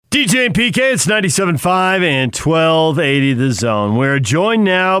DJ and PK, it's 97.5 and 1280 The Zone. We're joined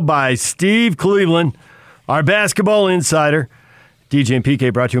now by Steve Cleveland, our basketball insider. DJ and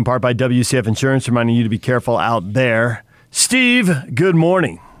PK brought to you in part by WCF Insurance, reminding you to be careful out there. Steve, good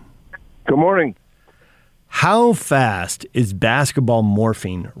morning. Good morning. How fast is basketball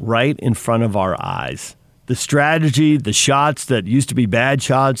morphing right in front of our eyes? The strategy, the shots that used to be bad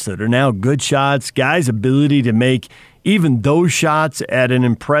shots that are now good shots, guys' ability to make even those shots at an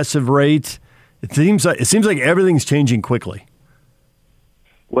impressive rate. It seems like everything's changing quickly.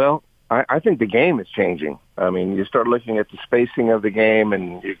 Well, I think the game is changing. I mean, you start looking at the spacing of the game,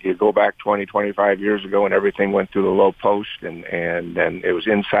 and you go back 20, 25 years ago, and everything went through the low post, and then it was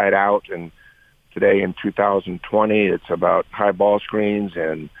inside out. And today in 2020, it's about high ball screens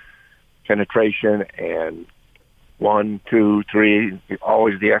and penetration and 1, 2, 3,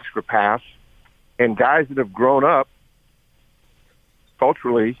 always the extra pass. And guys that have grown up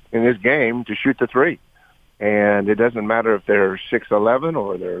culturally in this game to shoot the three. And it doesn't matter if they're 6'11"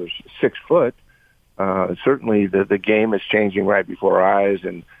 or they're 6 foot. Certainly the game is changing right before our eyes,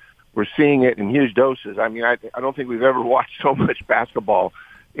 and we're seeing it in huge doses. I mean, I don't think we've ever watched so much basketball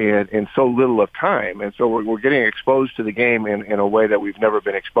in so little of time. And so we're getting exposed to the game in a way that we've never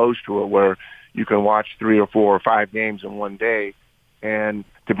been exposed to it, where you can watch 3 or 4 or 5 games in one day. And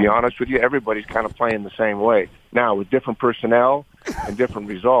to be honest with you, everybody's kind of playing the same way now with different personnel and different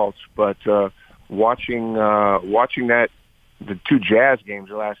results. But watching the 2 Jazz games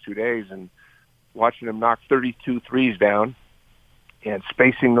the last 2 days and watching them knock 32 threes down and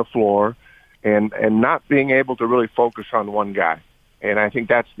spacing the floor and not being able to really focus on one guy. And I think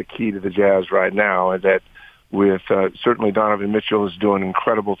that's the key to the Jazz right now, is that with certainly Donovan Mitchell is doing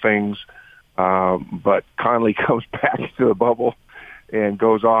incredible things, but Conley comes back to the bubble and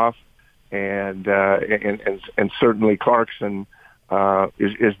goes off, and certainly Clarkson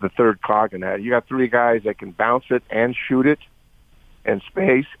is the third cog in that. You got 3 guys that can bounce it and shoot it and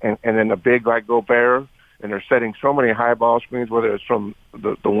space, and then a big like Gobert, and they're setting so many high ball screens, whether it's from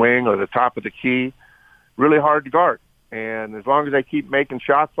the wing or the top of the key, really hard to guard. And as long as they keep making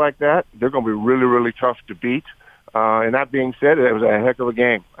shots like that, they're going to be really, really tough to beat. And that being said, it was a heck of a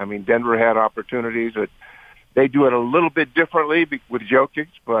game. I mean, Denver had opportunities. They do it a little bit differently with Jokic,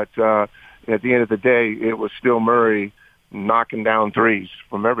 but at the end of the day, it was still Murray knocking down threes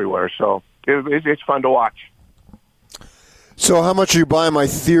from everywhere. So it's fun to watch. So how much are you buying my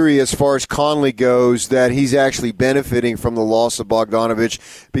theory as far as Conley goes, that he's actually benefiting from the loss of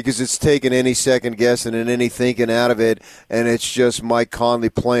Bogdanovich, because it's taken any second guessing and any thinking out of it, and it's just Mike Conley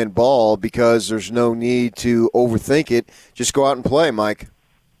playing ball because there's no need to overthink it. Just go out and play, Mike.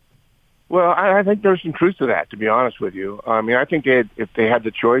 Well, I think there's some truth to that, to be honest with you. I mean, I think if they had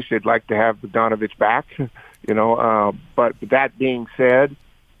the choice, they'd like to have Bogdanovich back, but that being said,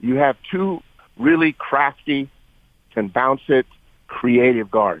 you have 2 really crafty, can bounce it, creative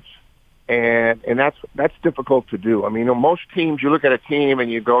guards. And that's difficult to do. I mean, most teams, you look at a team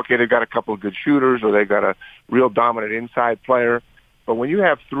and you go, okay, they've got a couple of good shooters or they've got a real dominant inside player. But when you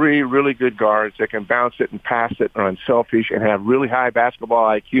have 3 really good guards that can bounce it and pass it, are unselfish, and have really high basketball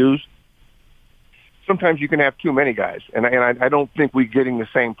IQs, sometimes you can have too many guys. And I don't think we're getting the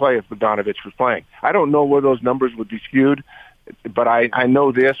same play if Bogdanovich was playing. I don't know where those numbers would be skewed, but I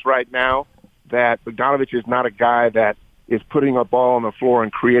know this right now, that Bogdanovich is not a guy that is putting a ball on the floor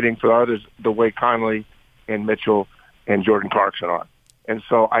and creating for others the way Conley and Mitchell and Jordan Clarkson are. And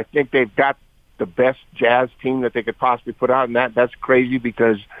so I think they've got the best Jazz team that they could possibly put out, and that's crazy,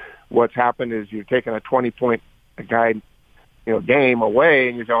 because what's happened is you're taking a 20-point game away,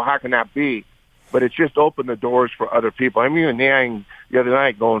 and you say, how can that be? But it's just opened the doors for other people. I mean, Niang the other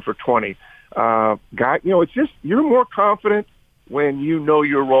night going for 20. It's just, you're more confident when you know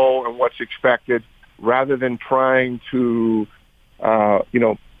your role and what's expected, rather than trying to,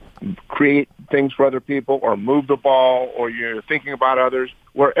 create things for other people or move the ball, or you're thinking about others,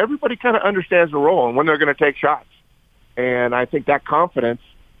 where everybody kind of understands the role and when they're going to take shots. And I think that confidence,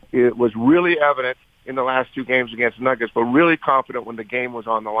 it was really evident in the last 2 games against the Nuggets, but really confident when the game was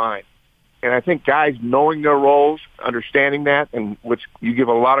on the line. And I think guys knowing their roles, understanding that, and which you give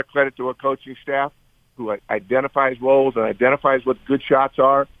a lot of credit to a coaching staff who identifies roles and identifies what good shots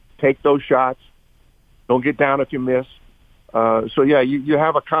are, take those shots. Don't get down if you miss. You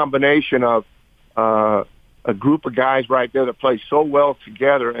have a combination of a group of guys right there that play so well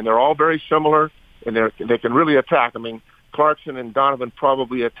together, and they're all very similar, and they can really attack. I mean, Clarkson and Donovan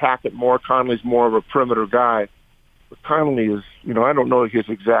probably attack it more. Conley's more of a perimeter guy. But Conley is, I don't know his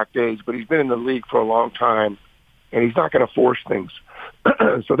exact age, but he's been in the league for a long time, and he's not going to force things.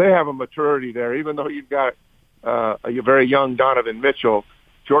 So they have a maturity there, even though you've got a very young Donovan Mitchell.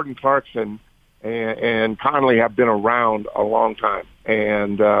 Jordan Clarkson and Conley have been around a long time,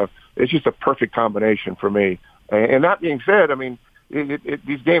 and it's just a perfect combination for me. And that being said, I mean,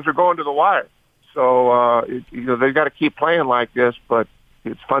 these games are going to the wire, so they've got to keep playing like this, but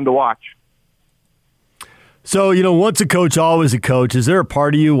it's fun to watch. So, once a coach, always a coach. Is there a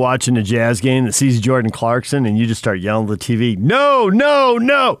part of you watching a Jazz game that sees Jordan Clarkson and you just start yelling at the TV, no, no,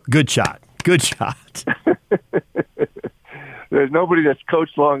 no, good shot, good shot? There's nobody that's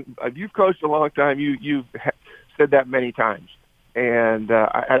coached long. You've coached a long time. You've said that many times. And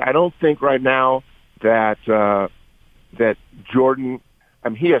I don't think right now that Jordan,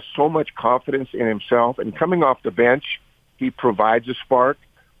 he has so much confidence in himself. And coming off the bench, he provides a spark.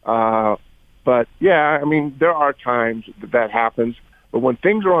 But, yeah, there are times that happens. But when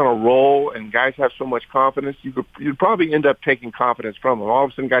things are on a roll and guys have so much confidence, you'd probably end up taking confidence from them. All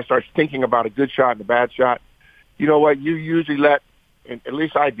of a sudden, guy starts thinking about a good shot and a bad shot. You know what? You usually let, and at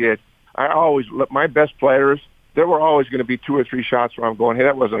least I did, I always let my best players, there were always going to be 2 or 3 shots where I'm going, hey,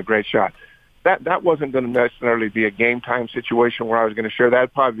 that wasn't a great shot. That wasn't going to necessarily be a game-time situation where I was going to share that.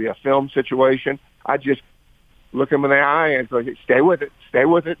 It'd probably be a film situation. I just look him in the eye and go, stay with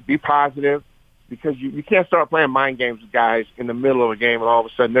it, be positive. Because you can't start playing mind games with guys in the middle of a game and all of a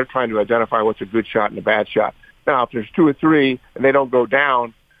sudden they're trying to identify what's a good shot and a bad shot. Now, if there's 2 or 3 and they don't go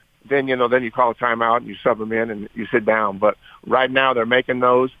down, then you call a timeout and you sub them in and you sit down. But right now they're making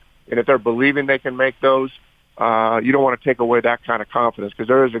those, and if they're believing they can make those, you don't want to take away that kind of confidence because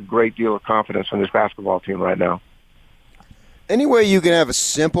there is a great deal of confidence on this basketball team right now. Any way you can have a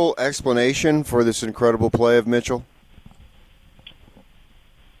simple explanation for this incredible play of Mitchell?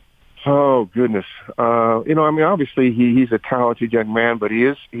 Oh goodness! Obviously he's a talented young man, but he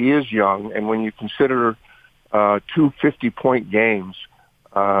is young. And when you consider 2 50-point games,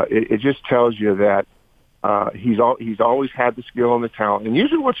 it just tells you that he's always had the skill and the talent. And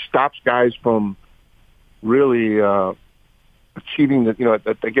usually, what stops guys from really achieving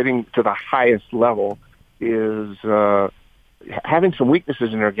getting to the highest level is having some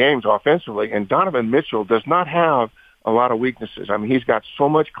weaknesses in their games offensively. And Donovan Mitchell does not have a lot of weaknesses. He's got so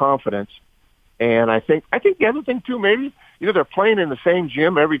much confidence. And I think the other thing too, maybe, they're playing in the same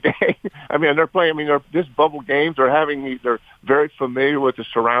gym every day. They're this bubble games, they're very familiar with the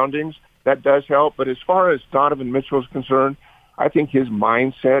surroundings. That does help. But as far as Donovan Mitchell is concerned, I think his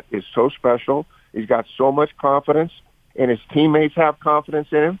mindset is so special. He's got so much confidence, and his teammates have confidence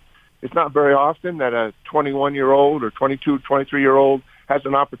in him. It's not very often that a 21-year-old or 22, 23-year-old has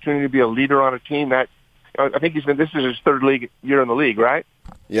an opportunity to be a leader on a team that, I think this is his 3rd year in the league, right?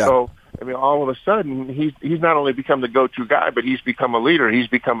 Yeah. So, all of a sudden, he's not only become the go-to guy, but he's become a leader. He's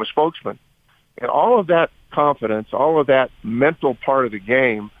become a spokesman. And all of that confidence, all of that mental part of the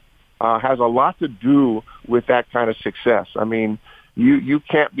game has a lot to do with that kind of success. You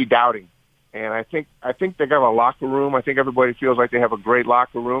can't be doubting. And I think they got a locker room. I think everybody feels like they have a great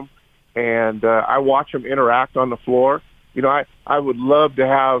locker room. And I watch them interact on the floor. I would love to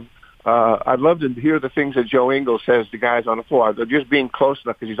have I'd love to hear the things that Joe Ingles says to guys on the floor. They're just being close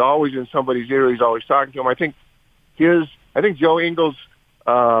enough because he's always in somebody's ear. He's always talking to them. I think Joe Ingles'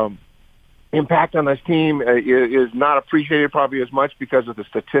 impact on this team is not appreciated probably as much because of the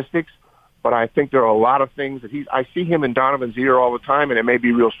statistics. But I think there are a lot of things that I see him in Donovan's ear all the time, and it may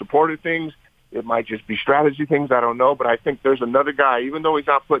be real supportive things. It might just be strategy things. I don't know. But I think there's another guy, even though he's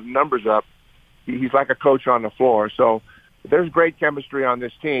not putting numbers up, he's like a coach on the floor. So there's great chemistry on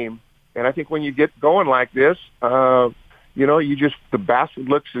this team. And I think when you get going like this, the basket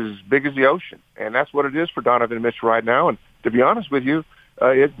looks as big as the ocean. And that's what it is for Donovan Mitchell right now. And to be honest with you,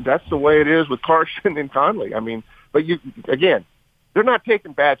 that's the way it is with Clarkson and Conley. They're not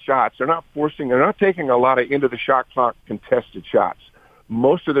taking bad shots. They're not taking a lot of into the shot clock contested shots.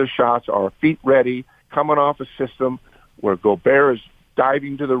 Most of their shots are feet ready, coming off a system where Gobert is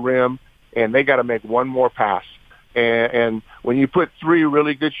diving to the rim, and they got to make one more pass. And when you put 3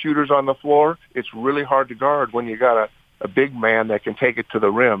 really good shooters on the floor, it's really hard to guard when you got a big man that can take it to the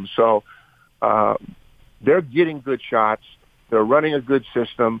rim. So they're getting good shots. They're running a good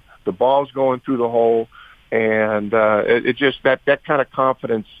system. The ball's going through the hole. And it just that kind of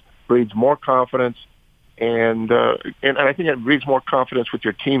confidence breeds more confidence. And I think it breeds more confidence with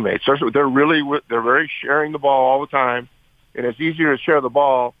your teammates. They're very sharing the ball all the time. And it's easier to share the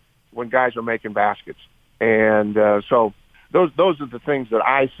ball when guys are making baskets. And so those are the things that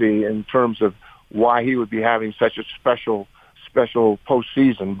I see in terms of why he would be having such a special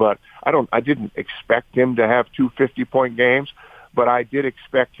postseason. But I didn't expect him to have 2 50-point games, but I did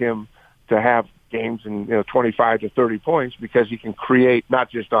expect him to have games in 25 to 30 points because he can create not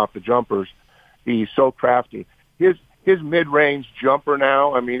just off the jumpers. He's so crafty. His his mid-range jumper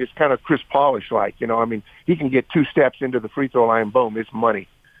now, I mean, it's kind of Chris Paulish-like, you know. I mean, he can get 2 steps into the free throw line, boom, it's money.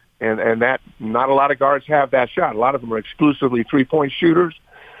 And that, not a lot of guards have that shot. A lot of them are exclusively three-point shooters.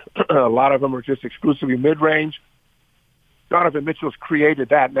 A lot of them are just exclusively mid-range. Donovan Mitchell's created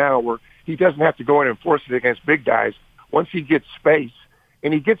that now where he doesn't have to go in and force it against big guys. Once he gets space,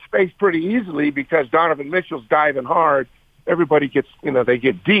 and he gets space pretty easily because Donovan Mitchell's diving hard, everybody gets, you know, they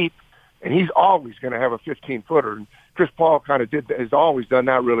get deep, and he's always going to have a 15-footer. And Chris Paul kind of has always done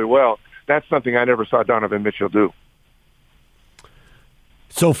that really well. That's something I never saw Donovan Mitchell do.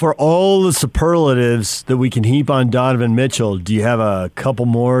 So for all the superlatives that we can heap on Donovan Mitchell, do you have a couple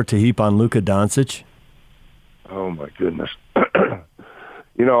more to heap on Luka Doncic? Oh, my goodness.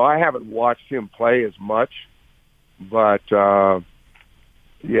 You know, I haven't watched him play as much, but, yeah,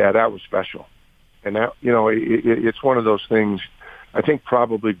 that was special. And, that, you know, it's one of those things, I think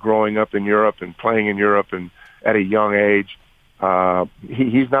probably growing up in Europe and playing in Europe and at a young age,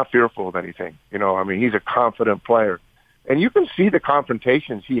 he's not fearful of anything. You know, I mean, he's a confident player. And you can see the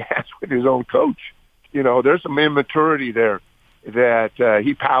confrontations he has with his own coach. You know, there's some immaturity there that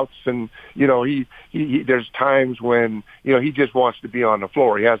he pouts, and you know, he there's times when, you know, he just wants to be on the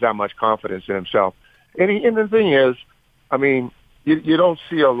floor. He has that much confidence in himself. And the thing is, I mean, you don't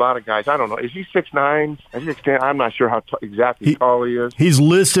see a lot of guys. I don't know. Is he 6'9"? 6'10"? I'm not sure how exactly tall he is. He's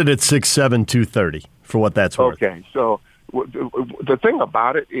listed at 6'7", 230 for what that's worth. Okay, so the thing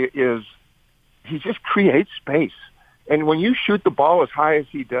about it is he just creates space. And when you shoot the ball as high as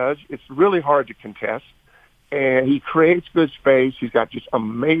he does, it's really hard to contest. And he creates good space. He's got just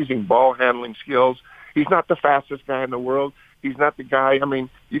amazing ball handling skills. He's not the fastest guy in the world. He's not the guy. I mean,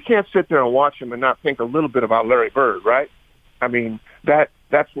 you can't sit there and watch him and not think a little bit about Larry Bird, right? I mean, that's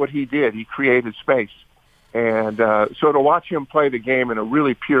what he did. He created space. And so to watch him play the game in a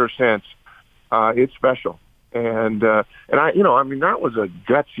really pure sense, it's special. And I, you know, I mean, that was a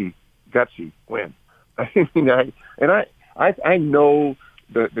gutsy win. I mean, I know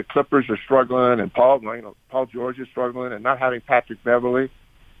the Clippers are struggling, and Paul George is struggling, and not having Patrick Beverley.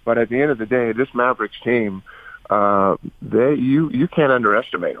 But at the end of the day, this Mavericks team, you can't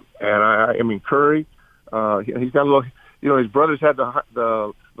underestimate them. And I mean, Curry, he's got a little. You know, his brother's had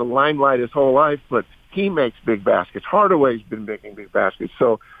the limelight his whole life, but he makes big baskets. Hardaway's been making big baskets,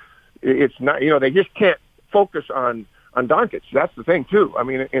 so it's not. You know, they just can't focus on Doncic. That's the thing too. I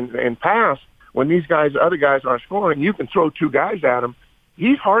mean, in past, when these other guys aren't scoring, you can throw 2 guys at him.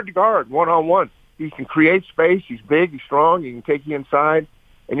 He's hard to guard one-on-one. He can create space. He's big. He's strong. He can take you inside,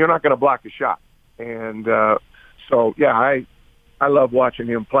 and you're not going to block the shot. And so, yeah, I love watching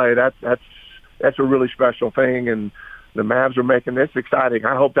him play. That's a really special thing, and the Mavs are making this exciting.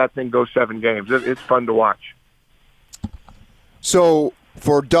 I hope that thing goes 7 games. It's fun to watch. So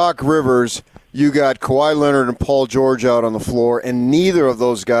for Doc Rivers, you got Kawhi Leonard and Paul George out on the floor, and neither of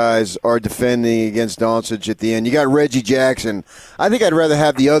those guys are defending against Doncic at the end. You got Reggie Jackson. I think I'd rather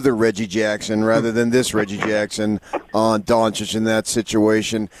have the other Reggie Jackson rather than this Reggie Jackson on Doncic in that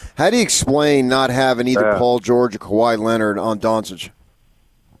situation. How do you explain not having either Paul George or Kawhi Leonard on Doncic?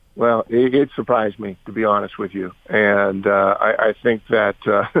 Well, it surprised me, to be honest with you. And I think that,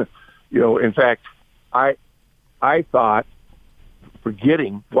 you know, in fact, I thought,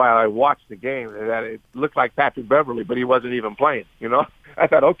 forgetting while I watched the game, that it looked like Patrick Beverley, but he wasn't even playing, you know. I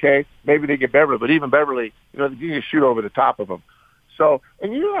thought, okay, maybe they get Beverley, but even Beverley, you know, you can shoot over the top of him. So,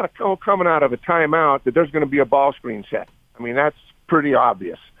 and you got to coming out of a timeout that there's going to be a ball screen set. I mean, that's pretty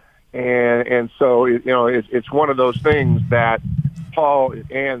obvious. And so, you know, it's one of those things that Paul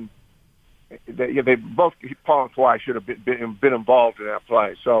and they both, Paul and Kawhi, should have been involved in that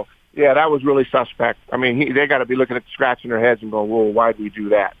play. So, yeah, that was really suspect. I mean, they got to be looking at scratching their heads and going, "Whoa, why did we do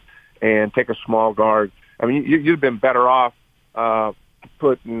that?" And take a small guard. I mean, you'd have been better off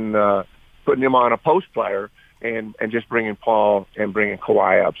putting him on a post player and just bringing Paul and bringing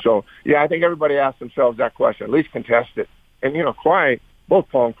Kawhi up. So, yeah, I think everybody asked themselves that question, at least contest it. And, you know, Kawhi, both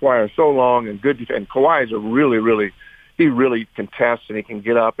Paul and Kawhi are so long and good. And Kawhi is he really contests, and he can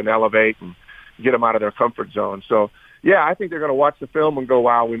get up and elevate and get them out of their comfort zone. So, yeah, I think they're going to watch the film and go,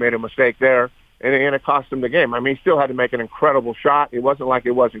 wow, we made a mistake there, and it cost them the game. I mean, he still had to make an incredible shot. It wasn't like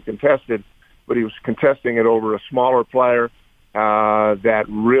it wasn't contested, but he was contesting it over a smaller player that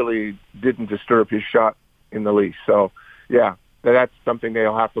really didn't disturb his shot in the least. So, yeah, that's something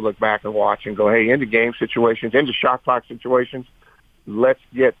they'll have to look back and watch and go, hey, into game situations, into shot clock situations, let's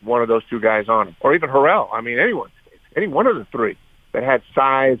get one of those 2 guys on him. Or even Harrell. I mean, any one of the 3 that had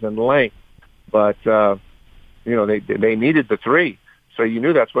size and length. But, you know, they needed the 3, so you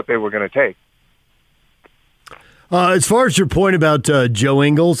knew that's what they were going to take. As far as your point about Joe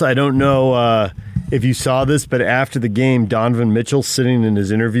Ingles, I don't know if you saw this, but after the game, Donovan Mitchell sitting in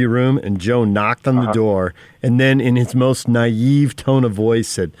his interview room, and Joe knocked on the door, and then in his most naive tone of voice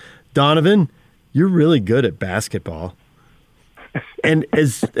said, "Donovan, you're really good at basketball." And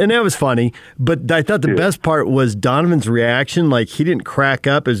that was funny, but I thought the best part was Donovan's reaction. Like, he didn't crack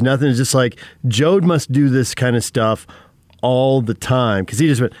up. It was nothing. It's just like, Joe must do this kind of stuff all the time, because he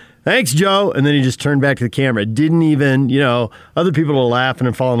just went, "Thanks, Joe," and then he just turned back to the camera. Didn't even, other people are laughing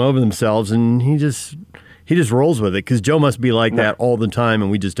and falling over themselves, and he just rolls with it, because Joe must be like that all the time, and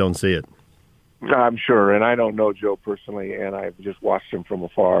we just don't see it. I'm sure, and I don't know Joe personally, and I've just watched him from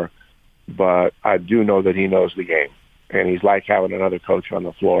afar, but I do know that he knows the game, and he's like having another coach on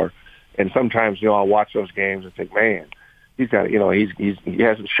the floor. And sometimes, I'll watch those games and think, man, he's got, he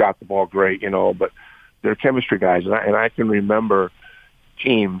hasn't shot the ball great, but they're chemistry guys, and I can remember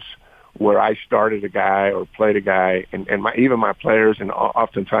teams where I started a guy or played a guy, and even my players and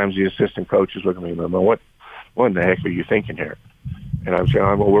oftentimes the assistant coaches look at me and go, what in the heck are you thinking here? And I'm saying,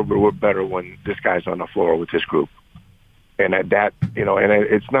 well, we're better when this guy's on the floor with this group. And and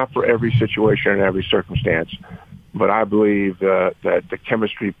it's not for every situation and every circumstance, but I believe that the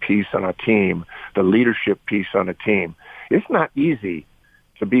chemistry piece on a team, the leadership piece on a team, it's not easy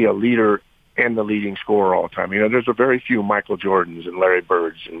to be a leader and the leading scorer all the time. There's a very few Michael Jordans and Larry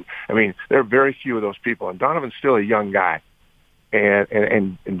Birds, and there are very few of those people. And Donovan's still a young guy,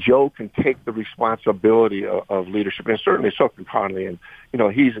 and Joe can take the responsibility of leadership, and certainly so can Conley. And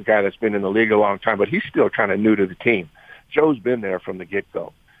he's a guy that's been in the league a long time, but he's still kind of new to the team. Joe's been there from the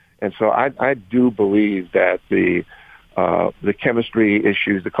get-go, and so I do believe that the chemistry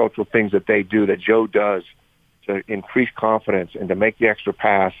issues, the cultural things that they do, that Joe does to increase confidence and to make the extra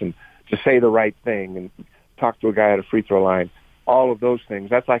pass and to say the right thing and talk to a guy at a free throw line, all of those things,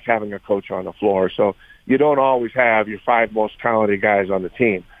 that's like having a coach on the floor. So you don't always have your 5 most talented guys on the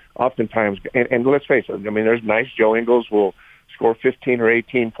team. Oftentimes, and let's face it, there's nice. Joe Ingles will score 15 or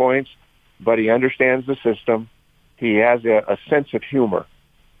 18 points, but he understands the system. He has a sense of humor.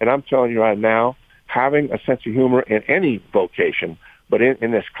 And I'm telling you right now, having a sense of humor in any vocation, but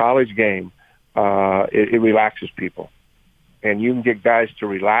in this college game, it relaxes people. And you can get guys to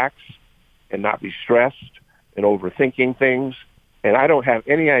relax and not be stressed and overthinking things. And I don't have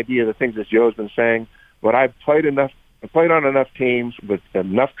any idea the things that Joe's been saying, but I've played on enough teams with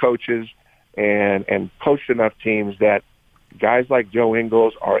enough coaches and coached enough teams that guys like Joe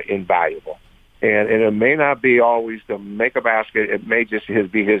Ingles are invaluable. And it may not be always to make a basket. It may just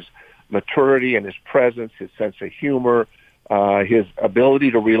be his maturity and his presence, his sense of humor, his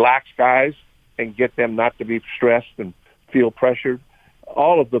ability to relax guys and get them not to be stressed and feel pressured,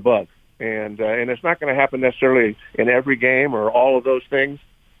 all of the above. And it's not going to happen necessarily in every game or all of those things,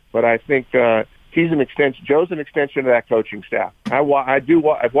 but I think he's an extension. Joe's an extension of that coaching staff. I've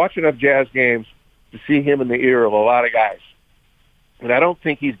watched enough Jazz games to see him in the ear of a lot of guys. And I don't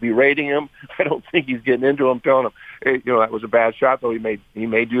think he's berating him. I don't think he's getting into him, telling him, hey, that was a bad shot, though he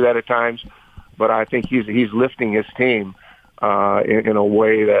may do that at times. But I think he's lifting his team in a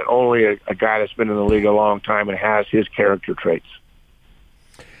way that only a guy that's been in the league a long time and has his character traits.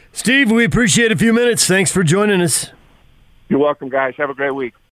 Steve, we appreciate a few minutes. Thanks for joining us. You're welcome, guys. Have a great week.